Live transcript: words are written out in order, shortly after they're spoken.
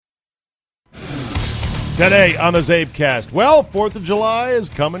Today on the CzabeCast, well, 4th of July is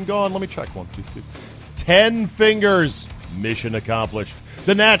come and gone. Let me check. 1, 2, 3. 10 fingers. Mission accomplished.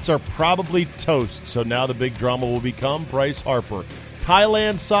 The Nats are probably toast, so now the big drama will become Bryce Harper.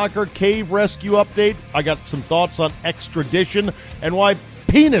 Thailand soccer cave rescue update. I got some thoughts on extradition and why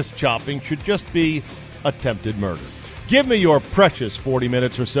penis chopping should just be attempted murder. Give me your precious 40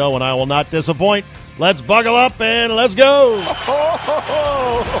 minutes or so, and I will not disappoint. Let's buckle up and let's go.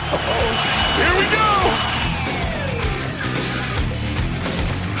 Here we go.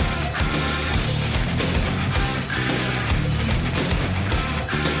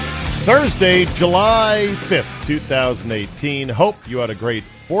 Thursday, July 5th, 2018. Hope you had a great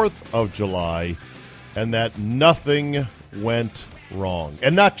 4th of July and that nothing went wrong.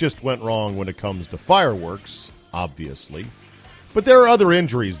 And not just went wrong when it comes to fireworks, obviously, but there are other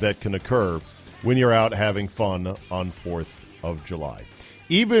injuries that can occur when you're out having fun on 4th of July,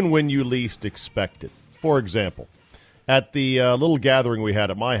 even when you least expect it. For example, at the little gathering we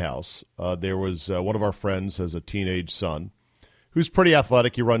had at my house, there was one of our friends has a teenage son who's pretty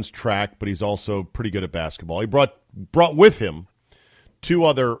athletic. He runs track, but he's also pretty good at basketball. He brought with him 2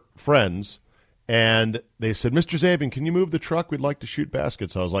 other friends, and they said, Mr. Zabin, can you move the truck? We'd like to shoot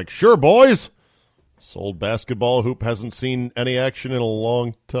baskets. I was like, sure, boys. This old basketball hoop hasn't seen any action in a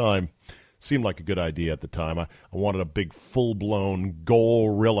long time. Seemed like a good idea at the time. I wanted a big, full-blown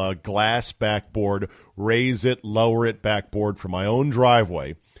Gorilla glass backboard, raise it, lower it backboard for my own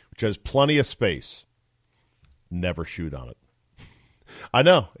driveway, which has plenty of space. Never shoot on it. I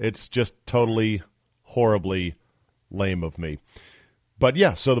know, it's just totally, horribly lame of me. But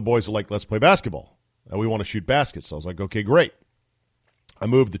yeah, so the boys are like, let's play basketball. And we want to shoot baskets. So I was like, okay, great. I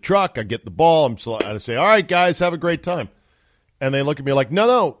move the truck, I get the ball, I say, all right, guys, have a great time. And they look at me like,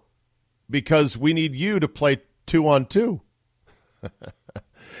 no, because we need you to play 2-on-2.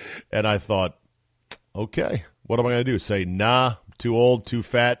 And I thought, okay, what am I going to do? Say, nah, too old, too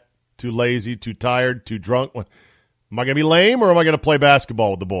fat, too lazy, too tired, too drunk? Am I going to be lame, or am I going to play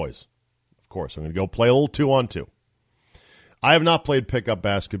basketball with the boys? Of course, I'm going to go play a little 2-on-2. I have not played pickup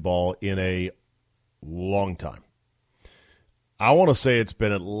basketball in a long time. I want to say it's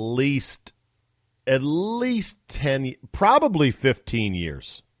been at least 10, probably 15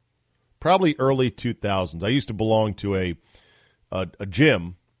 years. Probably early 2000s. I used to belong to a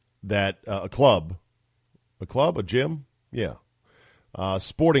gym a gym? Yeah.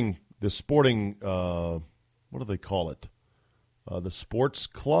 What do they call it? The sports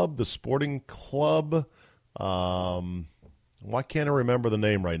club, the sporting club. Why can't I remember the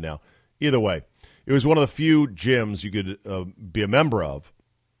name right now? Either way, it was one of the few gyms you could be a member of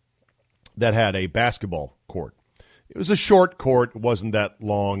that had a basketball court. It was a short court. It wasn't that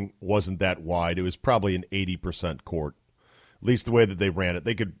long, wasn't that wide. It was probably an 80% court, at least the way that they ran it.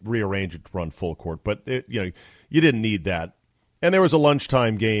 They could rearrange it to run full court, but you didn't need that. And there was a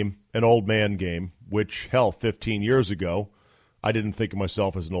lunchtime game, an old man game, which, 15 years ago, I didn't think of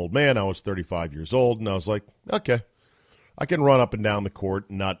myself as an old man. I was 35 years old, and I was like, okay, I can run up and down the court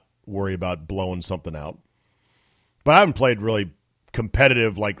and not worry about blowing something out. But I haven't played really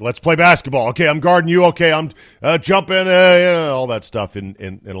competitive, like, let's play basketball. Okay, I'm guarding you. Okay, I'm jumping, all that stuff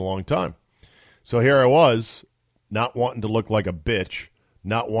in a long time. So here I was, not wanting to look like a bitch,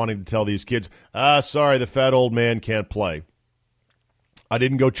 not wanting to tell these kids, sorry, the fat old man can't play. I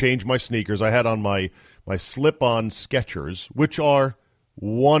didn't go change my sneakers. I had on my slip-on Skechers, which are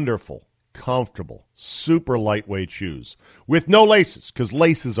wonderful, comfortable, super lightweight shoes with no laces, because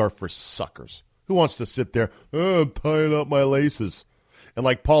laces are for suckers. Who wants to sit there, I'm tying up my laces? And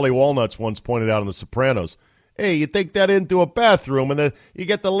like Paulie Walnuts once pointed out in The Sopranos, hey, you take that into a bathroom and you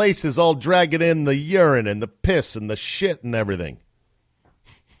get the laces all dragging in the urine and the piss and the shit and everything.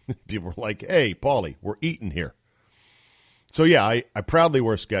 People were like, hey, Paulie, we're eating here. So, yeah, I proudly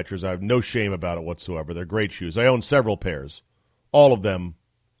wear Skechers. I have no shame about it whatsoever. They're great shoes. I own several pairs, all of them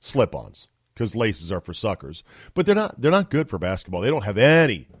slip-ons, because laces are for suckers. But they're not good for basketball. They don't have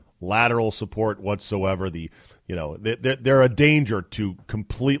any lateral support whatsoever. They're a danger to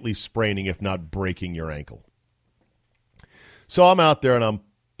completely spraining, if not breaking, your ankle. So I'm out there and I'm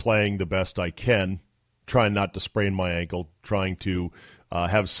playing the best I can, trying not to sprain my ankle, trying to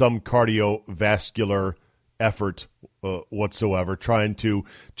have some cardiovascular effort whatsoever, trying to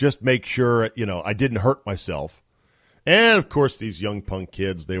just make sure, I didn't hurt myself. And of course, these young punk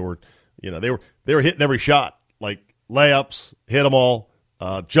kids, they were hitting every shot, like layups, hit them all,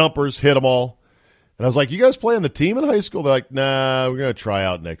 jumpers, hit them all. And I was like, you guys play on the team in high school? They're like, nah, we're going to try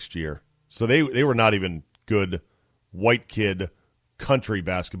out next year. So they were not even good white kid country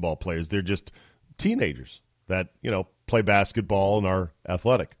basketball players. They're just teenagers that, play basketball and are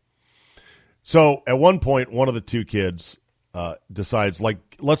athletic. So at one point, one of the two kids decides,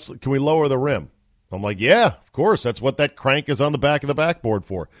 like, can we lower the rim? I'm like, yeah, of course. That's what that crank is on the back of the backboard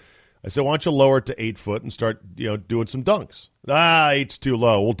for. I said, why don't you lower it to 8 foot and start, doing some dunks? 8's too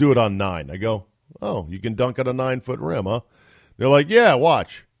low. We'll do it on 9. I go, oh, you can dunk on a 9-foot rim, huh? They're like, yeah,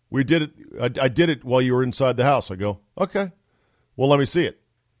 watch. We did it. I did it while you were inside the house. I go, okay. Well, let me see it.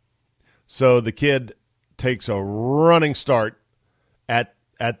 So the kid takes a running start at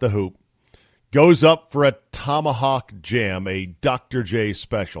the hoop, goes up for a tomahawk jam, a Dr. J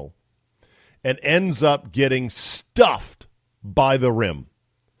special, and ends up getting stuffed by the rim.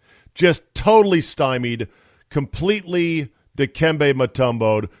 Just totally stymied, completely Dikembe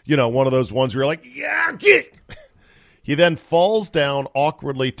Mutombo'd, one of those ones where you're like, yeah, get. He then falls down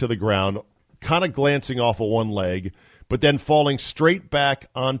awkwardly to the ground, kind of glancing off of one leg, but then falling straight back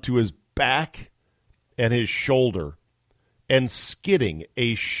onto his back and his shoulder and skidding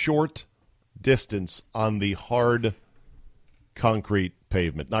a short distance on the hard concrete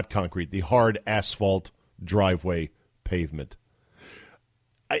pavement. Not concrete, the hard asphalt driveway pavement.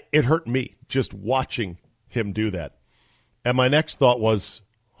 It hurt me just watching him do that. And my next thought was,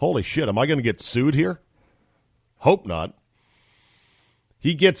 holy shit, am I going to get sued here? Hope not.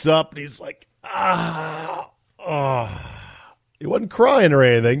 He gets up and he's like, He wasn't crying or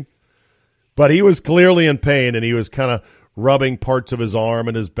anything, but he was clearly in pain, and he was kind of rubbing parts of his arm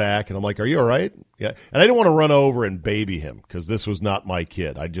and his back. And I'm like, are you all right? Yeah. And I didn't want to run over and baby him because this was not my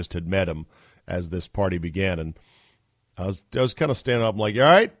kid. I just had met him as this party began. And I was kind of standing up. I'm like, all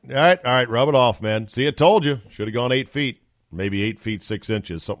right, rub it off, man. See, I told you. Should have gone 8 feet, maybe 8 feet, 6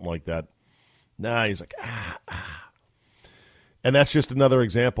 inches, something like that. Nah, he's like, And that's just another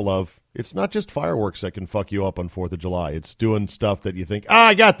example of it's not just fireworks that can fuck you up on 4th of July. It's doing stuff that you think,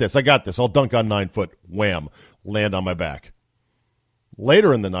 I got this. I'll dunk on 9 foot. Wham, land on my back.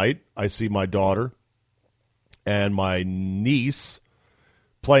 Later in the night, I see my daughter and my niece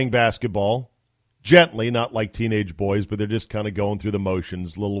playing basketball gently, not like teenage boys, but they're just kind of going through the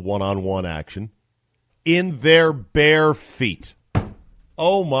motions, little one-on-one action, in their bare feet.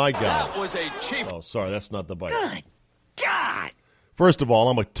 Oh, my God. That was a cheap. Oh, sorry, that's not the bite. Good God. First of all,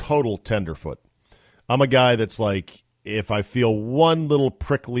 I'm a total tenderfoot. I'm a guy that's like, if I feel one little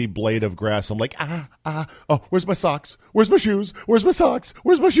prickly blade of grass, I'm like, where's my socks? Where's my shoes? Where's my socks?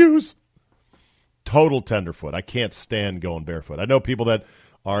 Where's my shoes? Total tenderfoot. I can't stand going barefoot. I know people that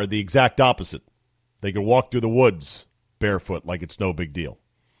are the exact opposite. They can walk through the woods barefoot like it's no big deal.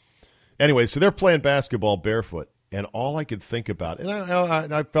 Anyway, so they're playing basketball barefoot, and all I could think about,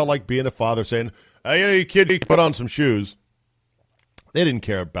 and I felt like being a father saying, hey, you kid, you put on some shoes. They didn't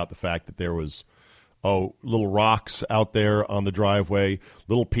care about the fact that there was, little rocks out there on the driveway,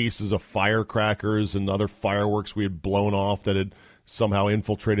 little pieces of firecrackers and other fireworks we had blown off that had somehow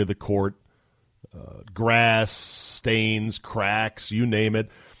infiltrated the court, grass, stains, cracks, you name it.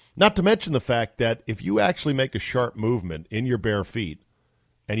 Not to mention the fact that if you actually make a sharp movement in your bare feet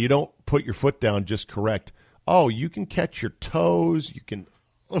and you don't put your foot down just correct, you can catch your toes, you can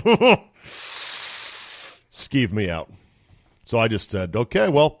skeeve me out. So I just said, okay,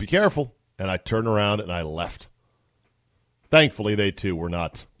 well, be careful. And I turned around and I left. Thankfully, they too were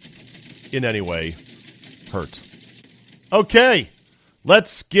not in any way hurt. Okay,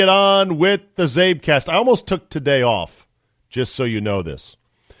 let's get on with the CzabeCast. I almost took today off, just so you know this.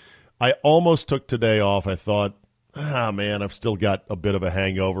 I almost took today off. I thought, man, I've still got a bit of a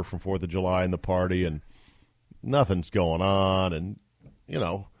hangover from 4th of July and the party, and nothing's going on. And,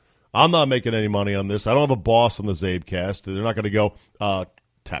 I'm not making any money on this. I don't have a boss on the CzabeCast. They're not going to go,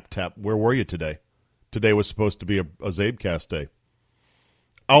 tap, tap, where were you today? Today was supposed to be a CzabeCast day.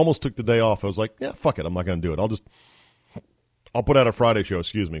 I almost took the day off. I was like, yeah, fuck it. I'm not going to do it. I'll put out a Friday show,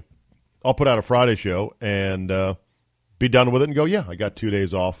 I'll put out a Friday show and be done with it and go, yeah, I got 2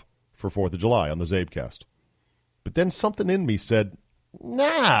 days off for 4th of July on the CzabeCast. But then something in me said,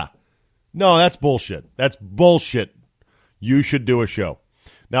 no, that's bullshit. That's bullshit. You should do a show.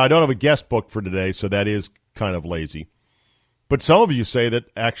 Now, I don't have a guest book for today, so that is kind of lazy. But some of you say that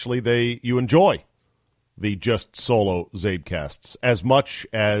actually you enjoy the just solo CzabeCasts as much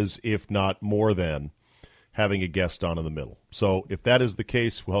as, if not more than, having a guest on in the middle. So if that is the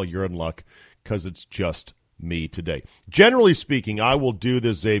case, well, you're in luck because it's just me today. Generally speaking, I will do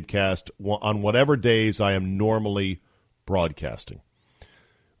this CzabeCast on whatever days I am normally broadcasting.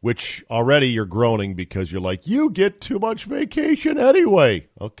 Which already you're groaning because you're like, you get too much vacation anyway.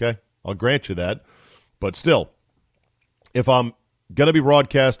 Okay, I'll grant you that. But still, if I'm going to be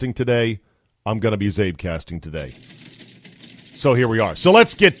broadcasting today, I'm going to be CzabeCasting today. So here we are. So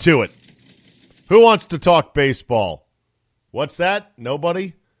let's get to it. Who wants to talk baseball? What's that?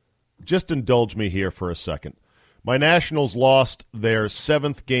 Nobody? just indulge me here for a second. My Nationals lost their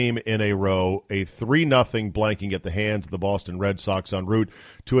 7th game in a row, a 3-0 blanking at the hands of the Boston Red Sox en route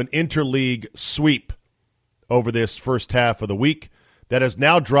to an interleague sweep over this first half of the week that has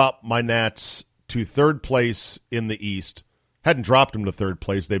now dropped my Nats to 3rd place in the East. Hadn't dropped them to 3rd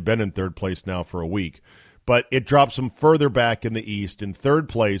place. They've been in 3rd place now for a week. But it drops them further back in the East in 3rd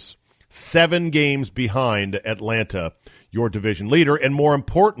place, 7 games behind Atlanta, your division leader, and more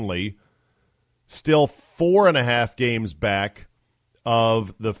importantly, still 4.5 games back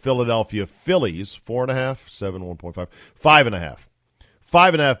of the Philadelphia Phillies. 4.5, 7, 1.5, 5.5.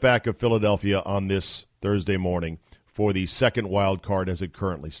 5.5 back of Philadelphia on this Thursday morning for the second wild card as it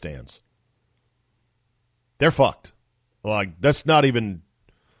currently stands. They're fucked. Like, that's not even...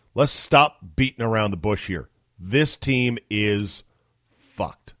 Let's stop beating around the bush here. This team is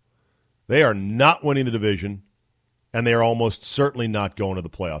fucked. They are not winning the division, and they are almost certainly not going to the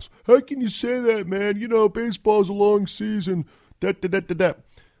playoffs. How can you say that, man? You know, baseball's a long season. They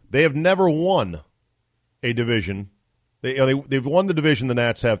have never won a division. They've won the division the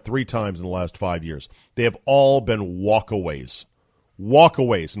Nats have 3 times in the last 5 years. They have all been walkaways.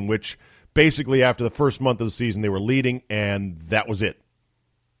 Walkaways in which basically after the first month of the season they were leading, and that was it.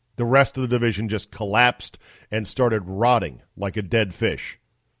 The rest of the division just collapsed and started rotting like a dead fish.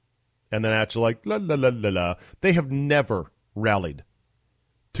 And the Nats are like, la, la, la, la, la. They have never rallied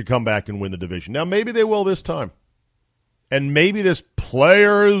to come back and win the division. Now, maybe they will this time. And maybe this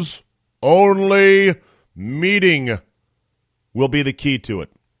players-only meeting will be the key to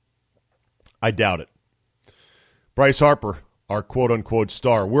it. I doubt it. Bryce Harper, our quote-unquote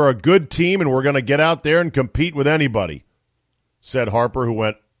star. We're a good team, and we're going to get out there and compete with anybody, said Harper, who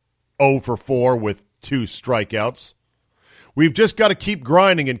went 0 for 4 with 2 strikeouts. We've just got to keep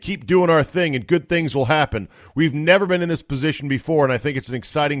grinding and keep doing our thing, and good things will happen. We've never been in this position before, and I think it's an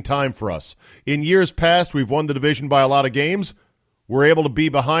exciting time for us. In years past, we've won the division by a lot of games. We're able to be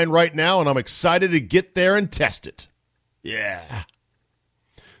behind right now, and I'm excited to get there and test it. Yeah.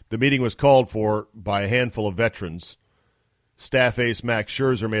 The meeting was called for by a handful of veterans. Staff ace Max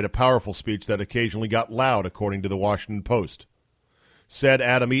Scherzer made a powerful speech that occasionally got loud, according to the Washington Post. Said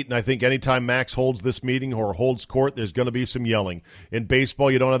Adam Eaton, I think anytime Max holds this meeting or holds court, there's going to be some yelling. In baseball,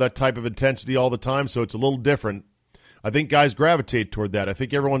 you don't have that type of intensity all the time, so it's a little different. I think guys gravitate toward that. I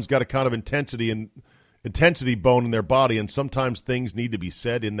think everyone's got a kind of intensity bone in their body, and sometimes things need to be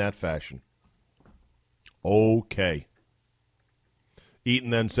said in that fashion. Okay. Eaton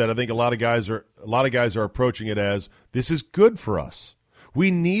then said, I think a lot of guys are approaching it as, this is good for us. We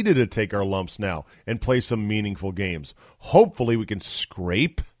needed to take our lumps now and play some meaningful games. Hopefully we can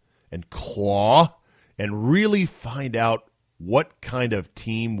scrape and claw and really find out what kind of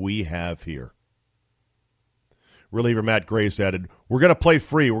team we have here. Reliever Matt Grace added, we're going to play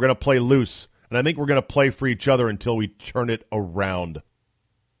free, we're going to play loose, and I think we're going to play for each other until we turn it around.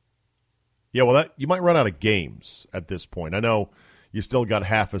 Yeah, well, you might run out of games at this point. I know you still got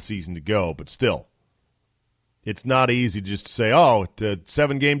half a season to go, but still. It's not easy just to say, it's a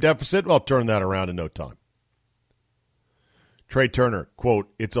 7-game deficit. Well, I'll turn that around in no time. Trey Turner,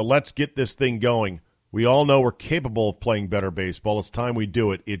 quote, it's a let's get this thing going. We all know we're capable of playing better baseball. It's time we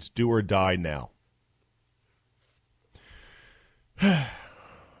do it. It's do or die now.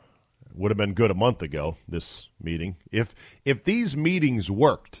 Would have been good a month ago, this meeting. If these meetings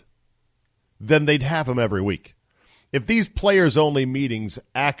worked, then they'd have them every week. If these players-only meetings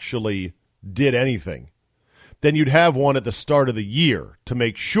actually did anything, then you'd have one at the start of the year to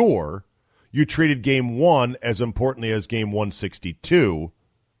make sure you treated Game 1 as importantly as Game 162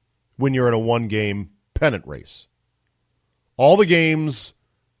 when you're in a 1-game pennant race. All the games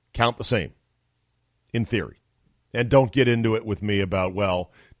count the same, in theory. And don't get into it with me about,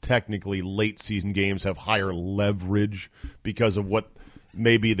 well, technically late-season games have higher leverage because of what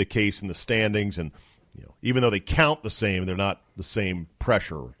may be the case in the standings. And even though they count the same, they're not the same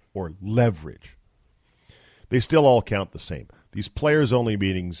pressure or leverage. They still all count the same. These players-only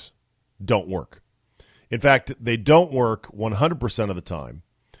meetings don't work. In fact, they don't work 100% of the time,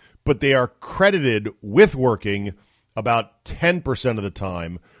 but they are credited with working about 10% of the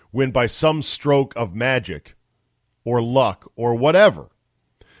time when by some stroke of magic or luck or whatever,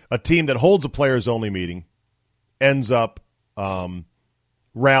 a team that holds a players-only meeting ends up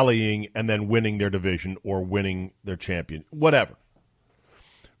rallying and then winning their division or winning their champion, whatever.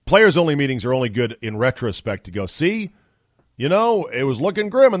 Players-only meetings are only good in retrospect to go, see, it was looking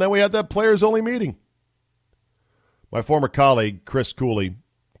grim, and then we had that players-only meeting. My former colleague, Chris Cooley,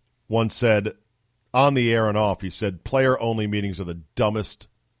 once said, on the air and off, he said, player-only meetings are the dumbest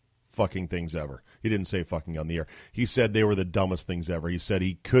fucking things ever. He didn't say fucking on the air. He said they were the dumbest things ever. He said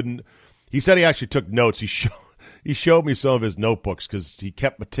he couldn't. He said he actually took notes. He showed me some of his notebooks because he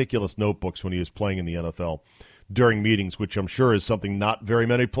kept meticulous notebooks when he was playing in the NFL during meetings, which I'm sure is something not very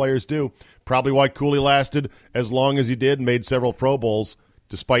many players do. Probably why Cooley lasted as long as he did and made several Pro Bowls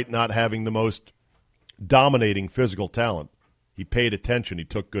despite not having the most dominating physical talent. He paid attention. He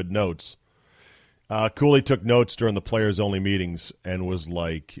took good notes. Cooley took notes during the players-only meetings and was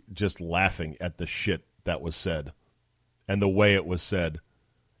like just laughing at the shit that was said and the way it was said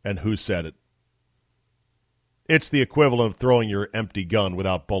and who said it. It's the equivalent of throwing your empty gun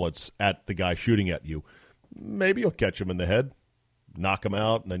without bullets at the guy shooting at you. Maybe you'll catch him in the head, knock him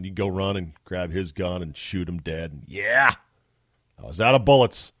out, and then you go run and grab his gun and shoot him dead. And yeah, I was out of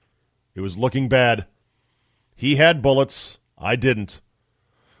bullets. It was looking bad. He had bullets. I didn't.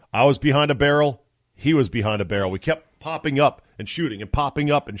 I was behind a barrel. He was behind a barrel. We kept popping up and shooting and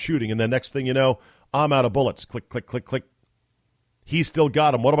popping up and shooting, and then next thing you know, I'm out of bullets. Click, click, click, click. He still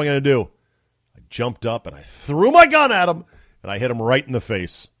got him. What am I going to do? I jumped up and I threw my gun at him, and I hit him right in the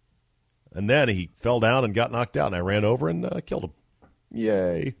face. And then he fell down and got knocked out, and I ran over and killed him.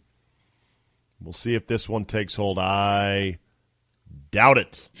 Yay. We'll see if this one takes hold. I doubt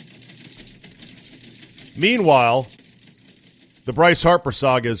it. Meanwhile, the Bryce Harper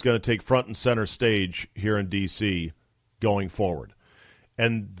saga is going to take front and center stage here in D.C. going forward.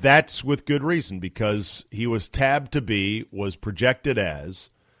 And that's with good reason, because he was tabbed to be, was projected as,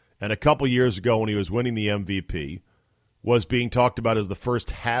 and a couple years ago when he was winning the MVP, was being talked about as the first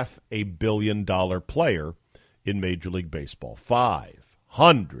 $500 million player in Major League Baseball.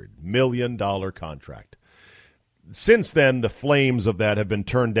 $500 million contract. Since then, the flames of that have been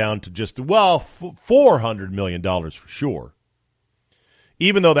turned down to just, $400 million for sure.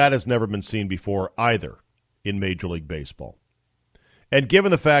 Even though that has never been seen before either in Major League Baseball. And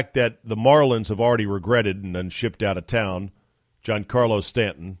given the fact that the Marlins have already regretted and then shipped out of town Giancarlo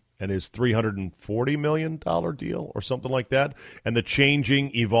Stanton and his $340 million deal or something like that, and the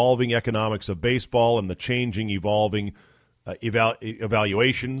changing, evolving economics of baseball and the changing, evolving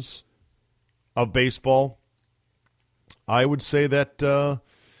evaluations of baseball, I would say that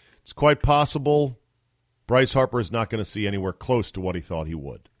it's quite possible Bryce Harper is not going to see anywhere close to what he thought he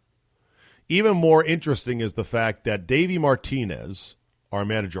would. Even more interesting is the fact that Davey Martinez, our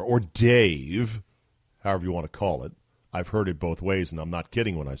manager, or Dave, however you want to call it, I've heard it both ways, and I'm not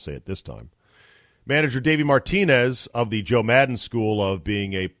kidding when I say it this time. Manager Davey Martinez of the Joe Madden school of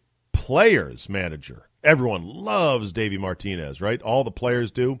being a player's manager. Everyone loves Davey Martinez, right? All the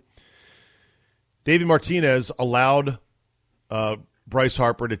players do. Davey Martinez allowed Bryce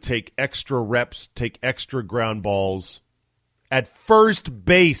Harper to take extra reps, take extra ground balls at first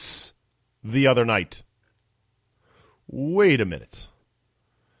base the other night. Wait a minute.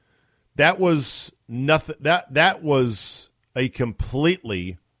 That was nothing. That was a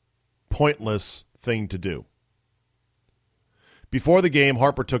completely pointless thing to do. Before the game,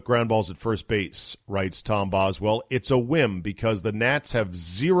 Harper took ground balls at first base, writes Tom Boswell. It's a whim because the Nats have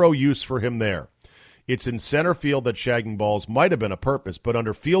zero use for him there. It's in center field that shagging balls might have been a purpose, but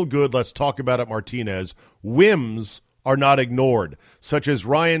under feel good, let's talk about it, Martinez, whims are not ignored, such as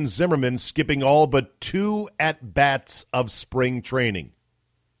Ryan Zimmerman skipping all but 2 at-bats of spring training.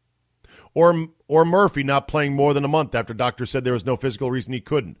 Or Murphy not playing more than a month after doctors said there was no physical reason he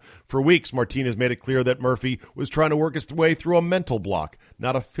couldn't. For weeks, Martinez made it clear that Murphy was trying to work his way through a mental block,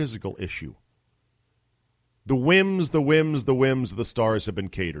 not a physical issue. The whims of the Stars have been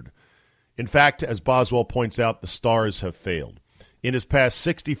catered. In fact, as Boswell points out, the Stars have failed. In his past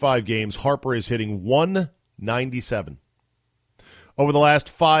 65 games, Harper is hitting .197. Over the last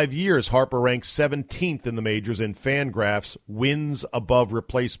 5 years, Harper ranks 17th in the majors in Fangraphs wins above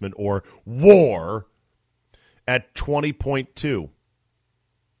replacement, or WAR, at 20.2.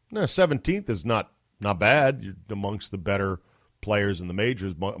 Now, 17th is not bad. You're amongst the better players in the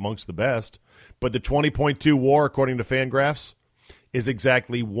majors, amongst the best. But the 20.2 WAR, according to Fangraphs, is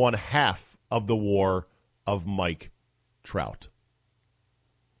exactly 1/2 of the WAR of Mike Trout.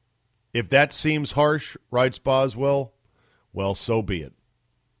 If that seems harsh, writes Boswell, well, so be it.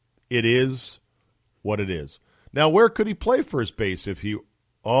 It is what it is. Now, where could he play first base if he...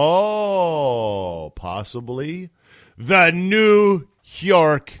 Oh, possibly the New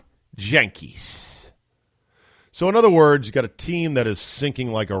York Yankees. So, in other words, you got a team that is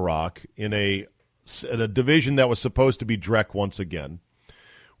sinking like a rock in a division that was supposed to be Drek once again,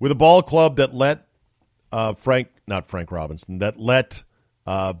 with a ball club that let Frank Robinson, that let...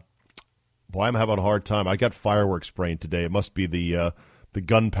 Boy, I'm having a hard time. I got fireworks brain today. It must be the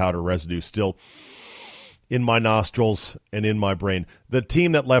gunpowder residue still in my nostrils and in my brain. The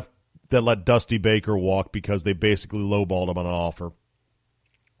team that left that let Dusty Baker walk because they basically lowballed him on an offer.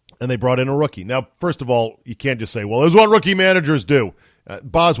 And they brought in a rookie. Now, first of all, you can't just say, well, this is what rookie managers do.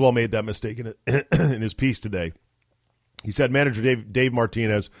 Boswell made that mistake in his piece today. He said manager Dave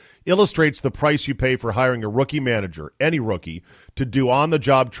Martinez illustrates the price you pay for hiring a rookie manager, any rookie, to do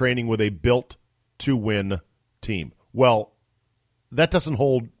on-the-job training with a built-to-win team. Well, that doesn't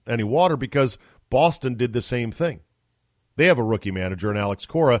hold any water because Boston did the same thing. They have a rookie manager in Alex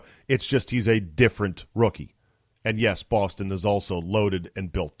Cora. It's just he's a different rookie. And yes, Boston is also loaded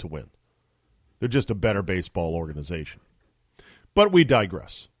and built to win. They're just a better baseball organization. But we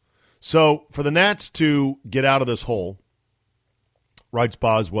digress. So for the Nats to get out of this hole, writes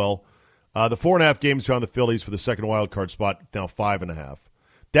Boswell, the 4.5 games found the Phillies for the second wild card spot, now 5.5.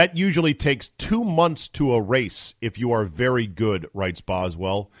 That usually takes 2 months to erase if you are very good, writes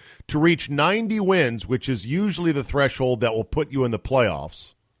Boswell. To reach 90 wins, which is usually the threshold that will put you in the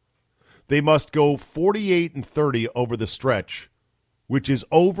playoffs, they must go 48-30 over the stretch, which is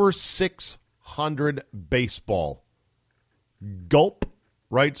over 600 baseball. Gulp,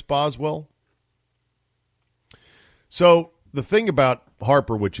 writes Boswell. So the thing about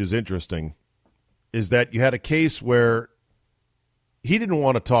Harper, which is interesting, is that you had a case where he didn't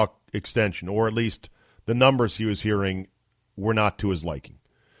want to talk extension, or at least the numbers he was hearing were not to his liking.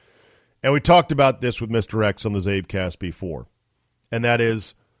 And we talked about this with Mr. X on the CzabeCast before, and that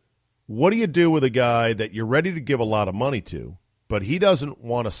is, what do you do with a guy that you're ready to give a lot of money to, but he doesn't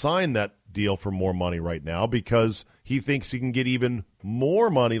want to sign that deal for more money right now because he thinks he can get even more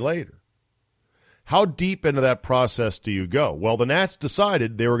money later? How deep into that process do you go? Well, the Nats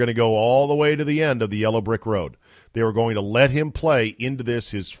decided they were going to go all the way to the end of the Yellow Brick Road. They were going to let him play into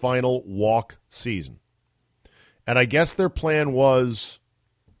his final walk season. And I guess their plan was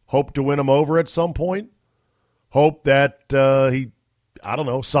hope to win him over at some point, hope that he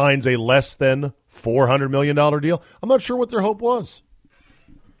signs a less than $400 million deal. I'm not sure what their hope was.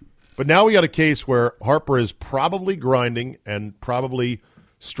 But now we got a case where Harper is probably grinding and probably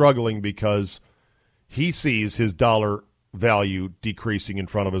struggling because he sees his dollar value decreasing in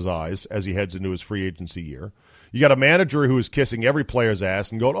front of his eyes as he heads into his free agency year. You got a manager who is kissing every player's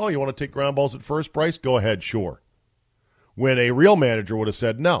ass and going, oh, you want to take ground balls at first price? Go ahead, sure. When a real manager would have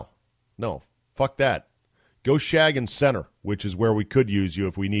said, no, fuck that. Go shag in center, which is where we could use you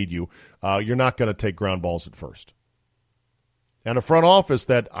if we need you. You're not going to take ground balls at first. And a front office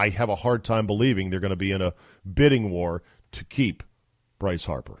that I have a hard time believing they're going to be in a bidding war to keep Bryce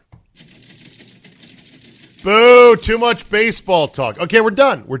Harper. Boo! Too much baseball talk. Okay, we're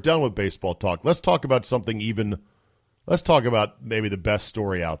done. We're done with baseball talk. Let's talk about let's talk about maybe the best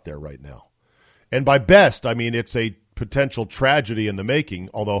story out there right now. And by best, I mean it's a potential tragedy in the making,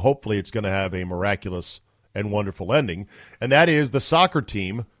 although hopefully it's going to have a miraculous and wonderful ending, and that is the soccer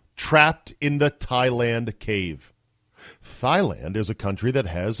team trapped in the Thailand cave. Thailand is a country that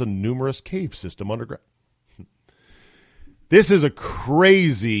has a numerous cave system underground. This is a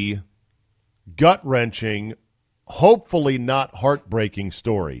crazy, gut-wrenching, hopefully not heartbreaking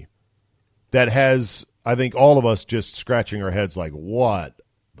story that has, I think, all of us just scratching our heads like, what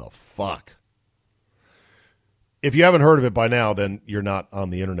the fuck? If you haven't heard of it by now, then you're not on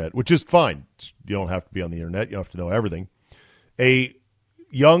the internet, which is fine. You don't have to be on the internet. You don't have to know everything. A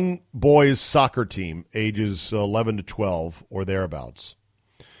young boys soccer team, ages 11 to 12 or thereabouts,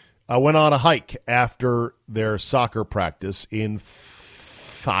 went on a hike after their soccer practice in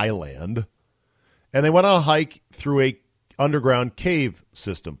Thailand, and they went on a hike through a underground cave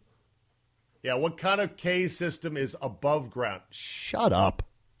system. Yeah, what kind of cave system is above ground? Shut up,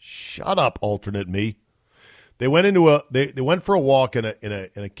 alternate me. They went into they went for a walk in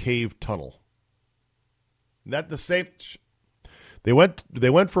a cave tunnel. Not the same. They went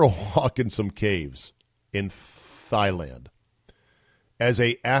for a walk in some caves in Thailand as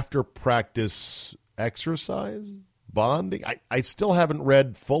a after practice exercise bonding. I still haven't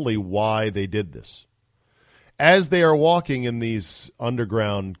read fully why they did this. As they are walking in these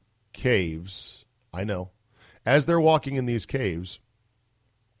underground caves, as they're walking in these caves,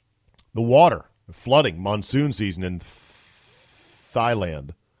 the water. Flooding, monsoon season in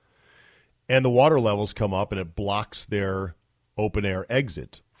Thailand, and the water levels come up and it blocks their open air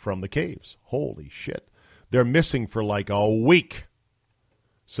exit from the caves. Holy shit. They're missing for like a week.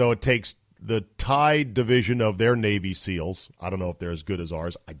 So it takes the Thai division of their Navy SEALs. I don't know if they're as good as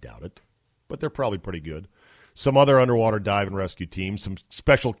ours. I doubt it, but they're probably pretty good. Some other underwater dive and rescue teams, some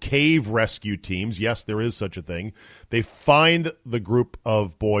special cave rescue teams. Yes, there is such a thing. They find the group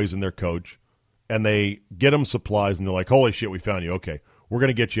of boys and their coach, and they get them supplies, and they're like, holy shit, we found you. Okay, we're going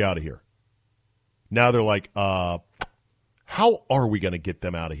to get you out of here. Now they're like, how are we going to get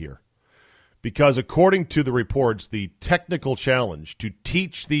them out of here? Because according to the reports, the technical challenge to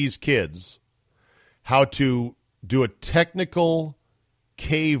teach these kids how to do a technical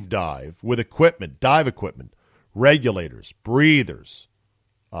cave dive with equipment, dive equipment, regulators, breathers,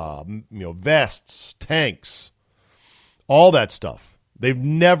 vests, tanks, all that stuff. They've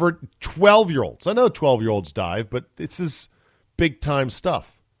never, 12-year-olds, I know 12-year-olds dive, but this is big-time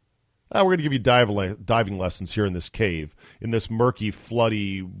stuff. We're going to give you diving lessons here in this cave, in this murky,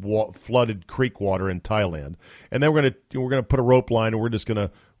 flooded creek water in Thailand, and then we're going to put a rope line, and we're going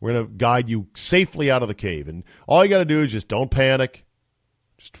to guide you safely out of the cave. And all you got to do is just don't panic,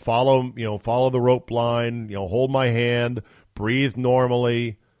 just follow the rope line, hold my hand, breathe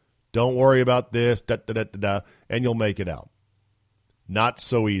normally, don't worry about this, and you'll make it out. Not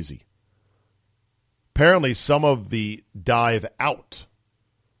so easy. Apparently, some of the dive out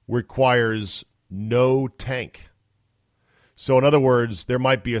requires no tank. So in other words, there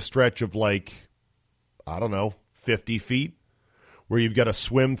might be a stretch of 50 feet where you've got to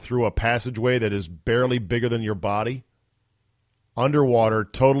swim through a passageway that is barely bigger than your body, underwater,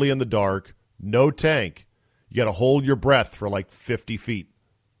 totally in the dark, no tank. You got to hold your breath for 50 feet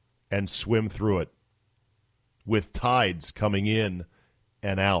and swim through it with tides coming in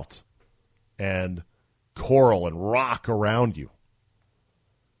and out and coral and rock around you.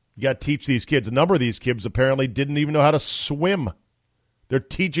 You got to teach these kids. A number of these kids apparently didn't even know how to swim. They're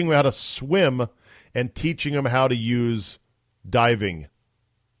teaching them how to swim and teaching them how to use diving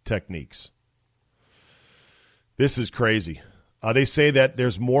techniques. This is crazy. They say that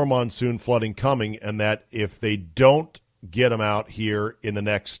there's more monsoon flooding coming and that if they don't get them out here in the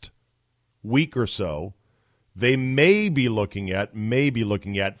next week or so, they may be looking at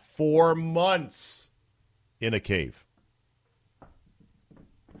 4 months in a cave.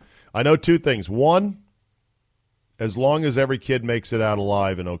 I know two things. One, as long as every kid makes it out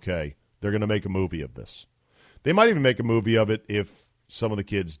alive and okay, they're going to make a movie of this. They might even make a movie of it if some of the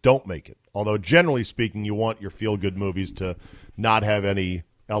kids don't make it. Although, generally speaking, you want your feel-good movies to not have any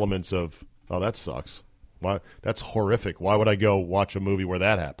elements of, oh, that sucks. Why? That's horrific. Why would I go watch a movie where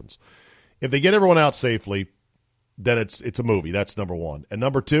that happens? If they get everyone out safely, then it's a movie. That's number one. And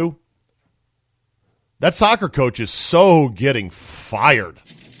number two, that soccer coach is so getting fired.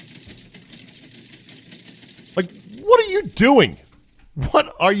 What are you doing?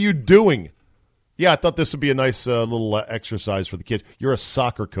 What are you doing? Yeah, I thought this would be a nice little exercise for the kids. You're a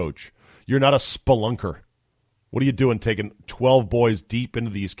soccer coach. You're not a spelunker. What are you doing taking 12 boys deep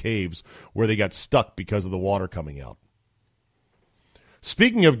into these caves where they got stuck because of the water coming out?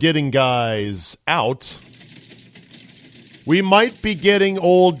 Speaking of getting guys out, we might be getting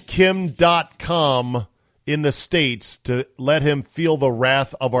old Kim.com in the States to let him feel the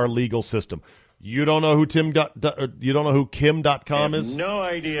wrath of our legal system. You don't know who Kim.com is? No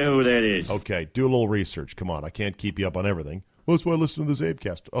idea who that is. Okay, do a little research. Come on, I can't keep you up on everything. Well, that's why I listen to the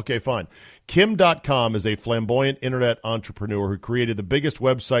CzabeCast. Okay, fine. Kim.com is a flamboyant internet entrepreneur who created the biggest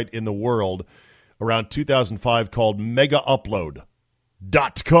website in the world around 2005 called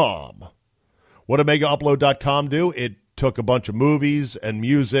MegaUpload.com. What did MegaUpload.com do? It took a bunch of movies and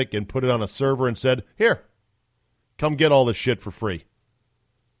music and put it on a server and said, here, come get all this shit for free.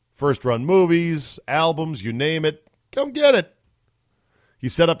 First-run movies, albums, you name it, come get it. He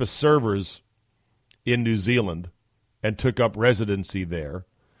set up his servers in New Zealand and took up residency there.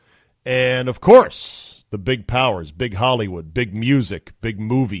 And, of course, the big powers, big Hollywood, big music, big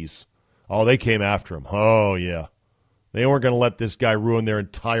movies, oh, they came after him. Oh, yeah. They weren't going to let this guy ruin their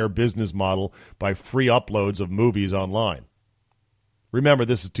entire business model by free uploads of movies online. Remember,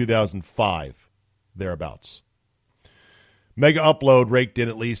 this is 2005, thereabouts. Mega Upload raked in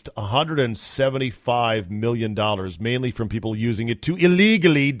at least $175 million, mainly from people using it to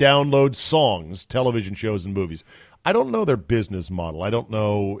illegally download songs, television shows, and movies. I don't know their business model. I don't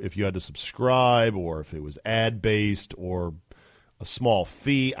know if you had to subscribe or if it was ad-based or a small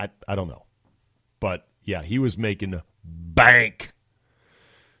fee. I don't know. But, yeah, he was making bank.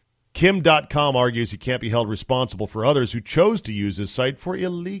 Kim.com argues he can't be held responsible for others who chose to use his site for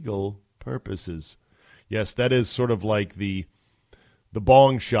illegal purposes. Yes, that is sort of like the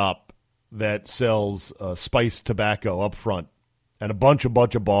bong shop that sells spiced tobacco up front and a bunch of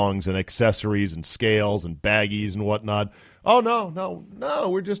bongs and accessories and scales and baggies and whatnot. Oh, no,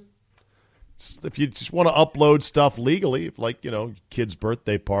 we're just, if you just want to upload stuff legally, if kid's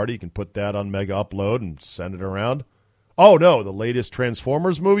birthday party, you can put that on Mega Upload and send it around. Oh, no, the latest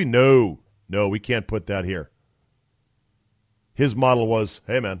Transformers movie? No, we can't put that here. His model was,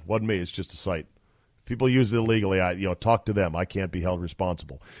 hey, man, wasn't me, it's just a site. People use it illegally. Talk to them. I can't be held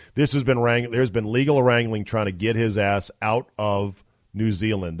responsible. There's been legal wrangling trying to get his ass out of New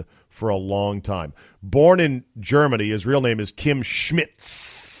Zealand for a long time. Born in Germany, his real name is Kim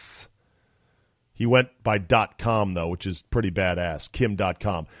Schmitz. He went by .com, though, which is pretty badass,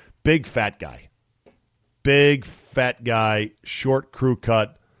 Kim.com. Big fat guy. Big fat guy, short crew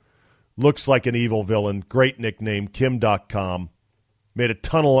cut, looks like an evil villain. Great nickname, Kim.com. Made a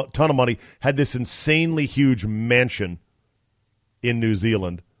ton of money, had this insanely huge mansion in New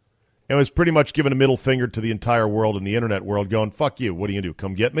Zealand, and was pretty much giving a middle finger to the entire world and the internet world, going, fuck you, what are you going to do,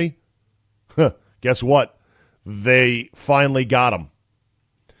 come get me? Guess what? They finally got him.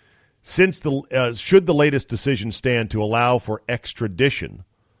 Should the latest decision stand to allow for extradition,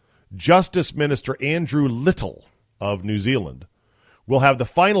 Justice Minister Andrew Little of New Zealand will have the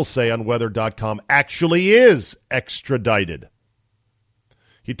final say on whether .com actually is extradited.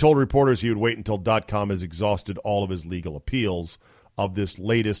 He told reporters he would wait until .com has exhausted all of his legal appeals of this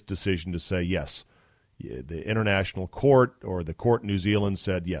latest decision to say yes. The international court or the court in New Zealand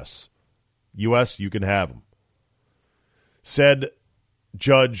said yes. U.S., you can have him. Said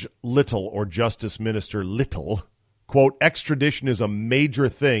Judge Little or Justice Minister Little, quote, extradition is a major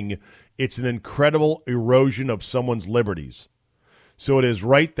thing. It's an incredible erosion of someone's liberties. So it is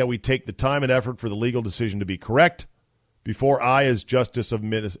right that we take the time and effort for the legal decision to be correct before I, as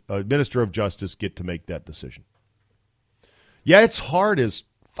Minister of Justice, get to make that decision. Yeah, it's hard as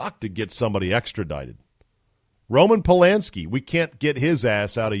fuck to get somebody extradited. Roman Polanski, we can't get his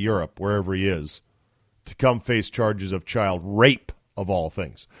ass out of Europe, wherever he is, to come face charges of child rape, of all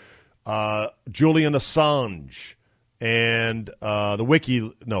things. Julian Assange and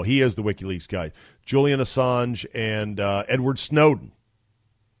he is the WikiLeaks guy. Julian Assange and Edward Snowden.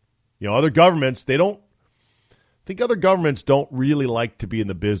 Other governments, other governments don't really like to be in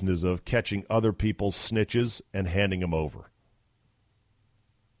the business of catching other people's snitches and handing them over.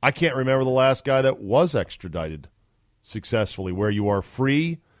 I can't remember the last guy that was extradited successfully, where you are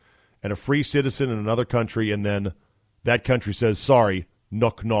free and a free citizen in another country, and then that country says, sorry,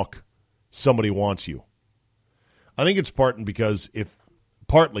 knock, knock, somebody wants you. I think it's partly because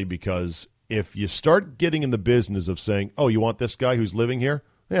if you start getting in the business of saying, oh, you want this guy who's living here?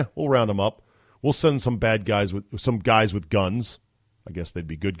 Yeah, we'll round him up. We'll send some guys with guns. I guess they'd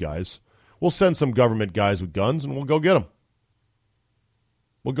be good guys. We'll send some government guys with guns, and we'll go get them.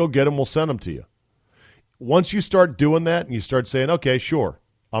 We'll send them to you. Once you start doing that and you start saying, okay, sure,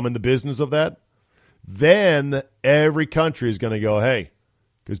 I'm in the business of that, then every country is going to go, hey,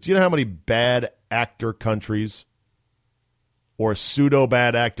 because do you know how many bad actor countries or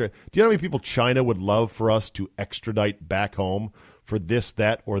pseudo-bad actor, do you know how many people China would love for us to extradite back home for this,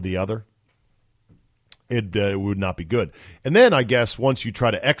 that, or the other? It would not be good. And then I guess once you try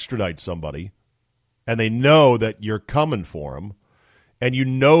to extradite somebody and they know that you're coming for them, and you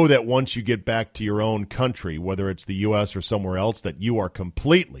know that once you get back to your own country, whether it's the U.S. or somewhere else, that you are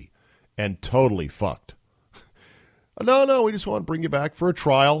completely and totally fucked. No, we just want to bring you back for a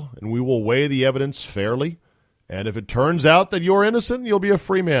trial, and we will weigh the evidence fairly. And if it turns out that you're innocent, you'll be a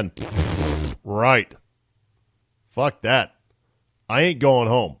free man. Right. Fuck that. I ain't going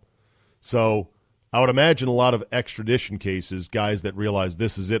home. So I would imagine a lot of extradition cases, guys that realize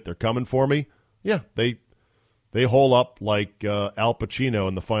this is it, they're coming for me. Yeah, they hole up like Al Pacino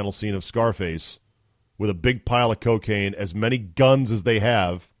in the final scene of Scarface with a big pile of cocaine, as many guns as they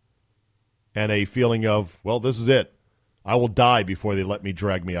have, and a feeling of, well, this is it. I will die before they let me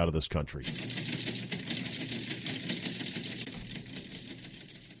drag me out of this country.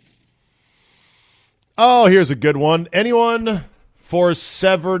 Oh, here's a good one. Anyone for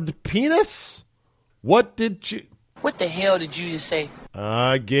severed penis? What the hell did you just say?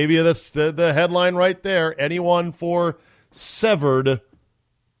 I gave you the headline right there. Anyone for severed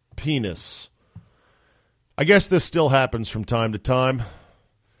penis. I guess this still happens from time to time.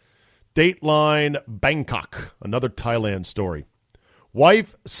 Dateline Bangkok, another Thailand story.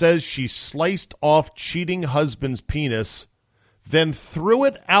 Wife says she sliced off cheating husband's penis, then threw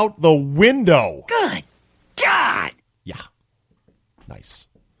it out the window. Good God! Yeah. Nice.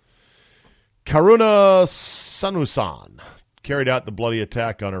 Karuna Sanusan carried out the bloody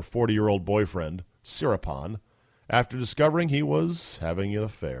attack on her 40-year-old boyfriend, Sirapan, after discovering he was having an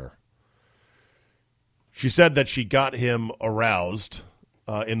affair. She said that she got him aroused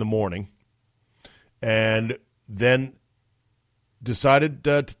in the morning and then decided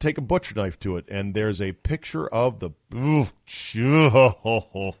to take a butcher knife to it. And there's a picture of the...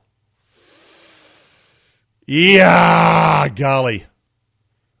 Yeah, golly.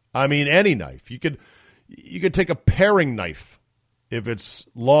 I mean, any knife. You could take a paring knife if it's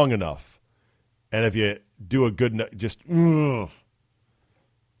long enough. And if you do a good knife, just...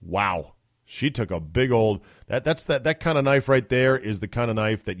 Wow. She took a big old that kind of knife right there is the kind of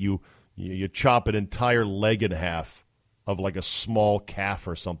knife that you chop an entire leg in half of like a small calf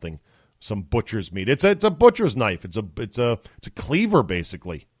or something, some butcher's meat. It's a butcher's knife. It's a cleaver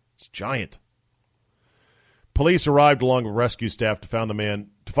basically. It's giant. Police arrived along with rescue staff to find the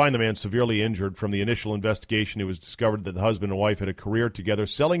man severely injured. From the initial investigation, it was discovered that the husband and wife had a career together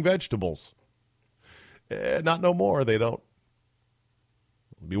selling vegetables. Not no more. They don't.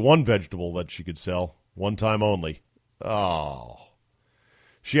 There'll be one vegetable that she could sell, one time only. Oh.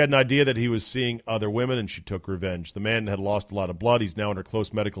 She had an idea that he was seeing other women, and she took revenge. The man had lost a lot of blood. He's now under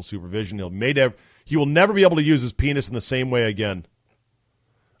close medical supervision. He will never be able to use his penis in the same way again.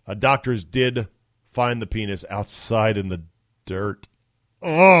 Doctors did find the penis outside in the dirt.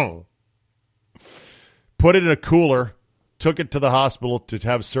 Oh. Put it in a cooler, took it to the hospital to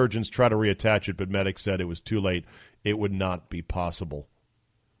have surgeons try to reattach it, but medics said it was too late. It would not be possible.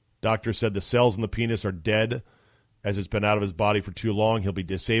 Doctors said the cells in the penis are dead, as it's been out of his body for too long. He'll be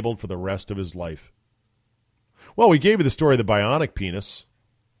disabled for the rest of his life. Well, we gave you the story of the bionic penis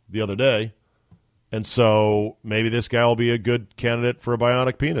the other day, and so maybe this guy will be a good candidate for a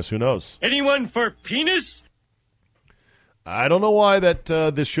bionic penis. Who knows? Anyone for penis? I don't know why that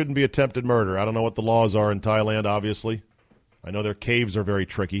this shouldn't be attempted murder. I don't know what the laws are in Thailand, obviously. I know their caves are very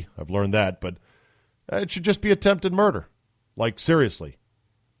tricky. I've learned that, but it should just be attempted murder. Like, seriously.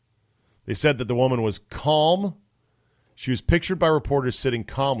 They said that the woman was calm. She was pictured by reporters sitting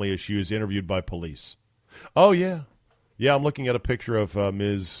calmly as she was interviewed by police. Oh, yeah. Yeah, I'm looking at a picture of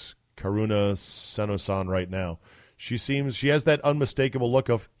Ms. Karuna Seno-san right now. She has that unmistakable look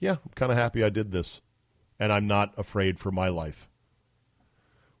of, yeah, I'm kind of happy I did this, and I'm not afraid for my life.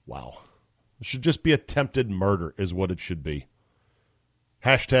 Wow. It should just be attempted murder is what it should be.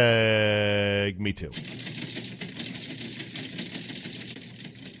 Hashtag me too.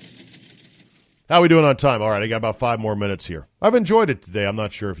 How are we doing on time? All right, I got about 5 more minutes here. I've enjoyed it today. I'm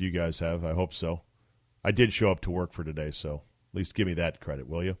not sure if you guys have. I hope so. I did show up to work for today, so at least give me that credit,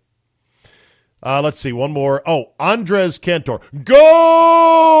 will you? Let's see, one more. Oh, Andres Cantor.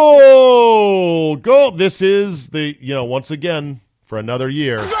 Goal! Goal! This is the, once again, for another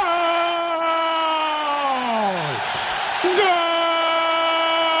year. Goal! Goal!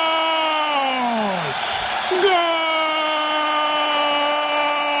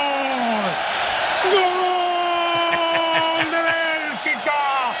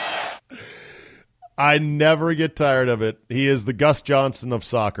 I never get tired of it. He is the Gus Johnson of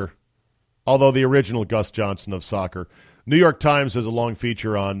soccer, although the original Gus Johnson of soccer. New York Times has a long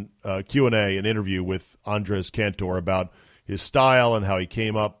feature on Q&A, an interview with Andres Cantor about his style and how he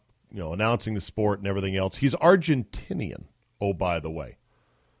came up, announcing the sport and everything else. He's Argentinian, oh, by the way.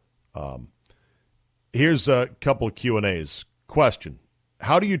 Here's a couple of Q&As. Question: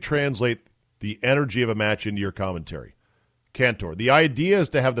 how do you translate the energy of a match into your commentary? Cantor: the idea is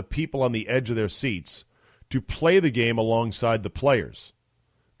to have the people on the edge of their seats to play the game alongside the players.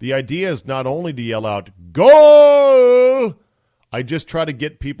 The idea is not only to yell out, "Goal!" I just try to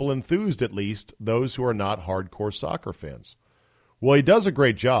get people enthused, at least those who are not hardcore soccer fans. Well, he does a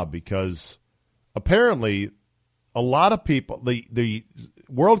great job because apparently a lot of people, the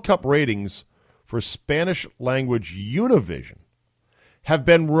World Cup ratings for Spanish language Univision have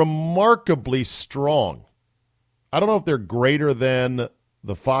been remarkably strong. I don't know if they're greater than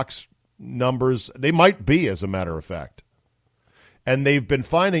the Fox numbers. They might be, as a matter of fact. And they've been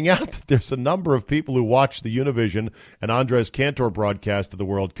finding out that there's a number of people who watch the Univision and Andres Cantor broadcast of the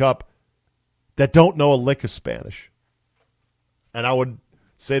World Cup that don't know a lick of Spanish. And I would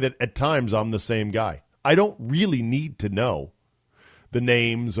say that at times I'm the same guy. I don't really need to know the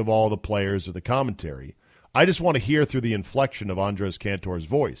names of all the players or the commentary. I just want to hear through the inflection of Andres Cantor's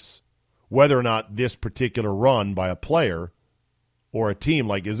voice whether or not this particular run by a player or a team,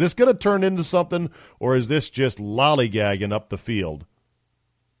 like, is this going to turn into something, or is this just lollygagging up the field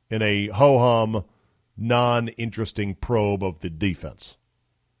in a ho-hum, non-interesting probe of the defense?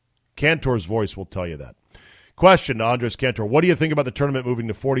 Cantor's voice will tell you that. Question to Andres Cantor: what do you think about the tournament moving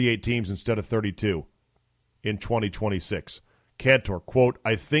to 48 teams instead of 32 in 2026? Cantor, quote,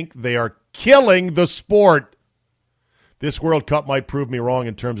 I think they are killing the sport. This World Cup might prove me wrong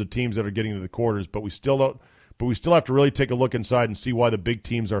in terms of teams that are getting to the quarters, but we still have to really take a look inside and see why the big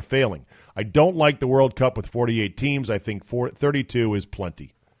teams are failing. I don't like the World Cup with 48 teams. I think 32 is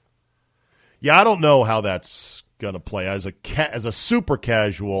plenty. Yeah, I don't know how that's going to play. As a super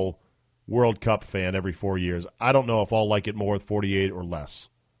casual World Cup fan every 4 years, I don't know if I'll like it more with 48 or less.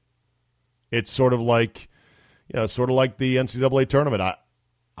 It's sort of like the NCAA tournament.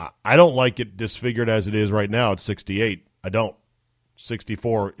 I don't like it disfigured as it is right now at 68. I don't.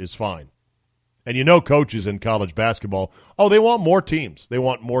 64 is fine. And you know coaches in college basketball, they want more teams. They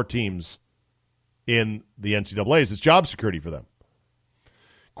want more teams in the NCAAs. It's job security for them.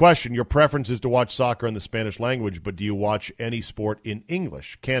 Question, your preference is to watch soccer in the Spanish language, but do you watch any sport in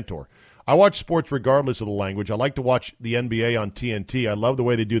English? Cantor. I watch sports regardless of the language. I like to watch the NBA on TNT. I love the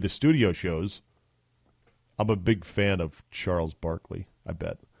way they do the studio shows. I'm a big fan of Charles Barkley, I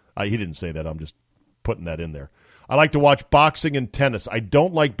bet. He didn't say that. I'm just putting that in there. I like to watch boxing and tennis. I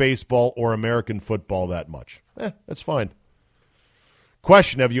don't like baseball or American football that much. That's fine.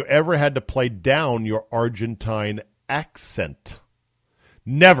 Question, have you ever had to play down your Argentine accent?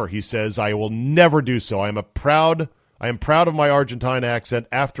 Never, he says. I will never do so. I am proud of my Argentine accent.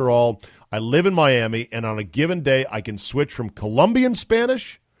 After all, I live in Miami, and on a given day, I can switch from Colombian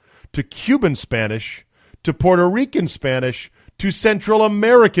Spanish to Cuban Spanish to Puerto Rican Spanish to Central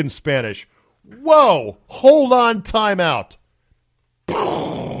American Spanish. Whoa! Hold on, time out.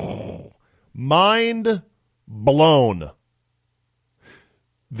 Mind blown.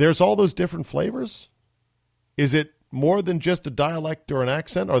 There's all those different flavors? Is it more than just a dialect or an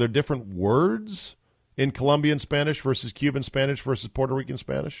accent? Are there different words in Colombian Spanish versus Cuban Spanish versus Puerto Rican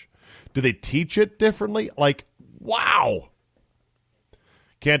Spanish? Do they teach it differently? Like, wow.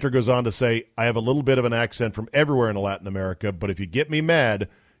 Cantor goes on to say, I have a little bit of an accent from everywhere in Latin America, but if you get me mad,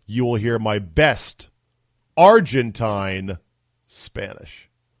 you will hear my best Argentine Spanish.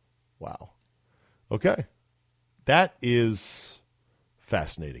 Wow. Okay. That is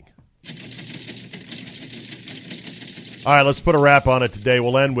fascinating. All right, let's put a wrap on it today.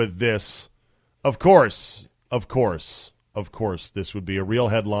 We'll end with this. Of course, this would be a real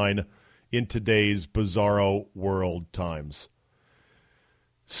headline in today's bizarro world times.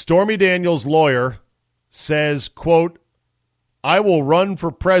 Stormy Daniels' lawyer says, quote, I will run for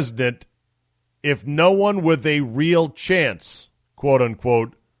president if no one with a real chance, quote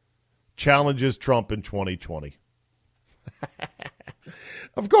unquote, challenges Trump in 2020.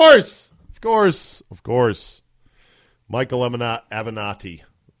 Of course. Michael Avenatti,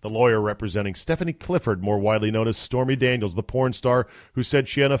 the lawyer representing Stephanie Clifford, more widely known as Stormy Daniels, the porn star who said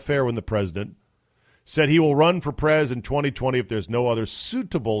she had an affair with the president, said he will run for prez in 2020 if there's no other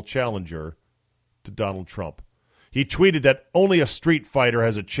suitable challenger to Donald Trump. He tweeted that only a street fighter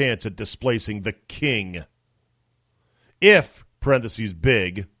has a chance at displacing the king. If, parentheses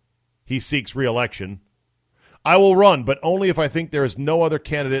big, he seeks re-election, I will run, but only if I think there is no other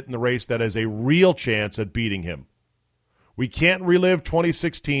candidate in the race that has a real chance at beating him. We can't relive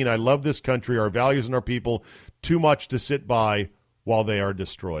 2016. I love this country, our values, and our people too much to sit by while they are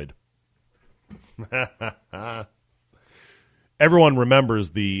destroyed. Everyone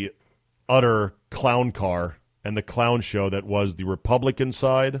remembers the utter clown car and the clown show that was the Republican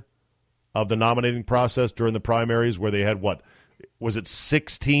side of the nominating process during the primaries, where they had, was it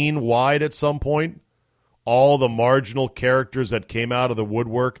 16 wide at some point? All the marginal characters that came out of the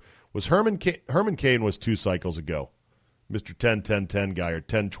woodwork. Was Herman Cain was 2 cycles ago. Mr. 10-10-10 guy, or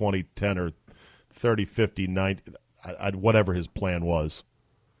 10-20-10, or 30-50-90, whatever his plan was.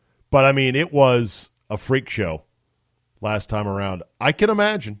 But, I mean, it was a freak show last time around. I can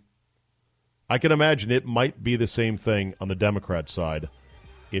imagine it might be the same thing on the Democrat side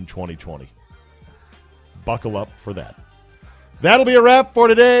in 2020. Buckle up for that. That'll be a wrap for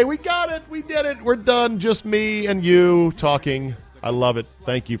today. We got it. We did it. We're done. Just me and you talking. I love it.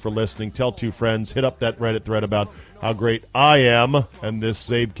 Thank you for listening. Tell 2 friends. Hit up that Reddit thread about how great I am and this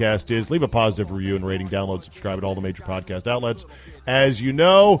CzabeCast is. Leave a positive review and rating. Download, subscribe at all the major podcast outlets. As you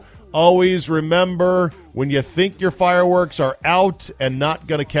know, always remember, when you think your fireworks are out and not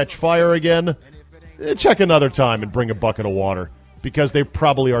going to catch fire again, check another time and bring a bucket of water, because they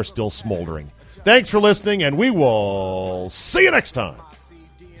probably are still smoldering. Thanks for listening, and we will see you next time.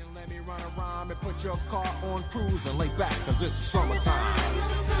 Put your car on cruise and lay back, 'cause it's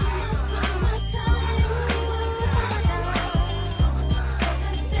summertime.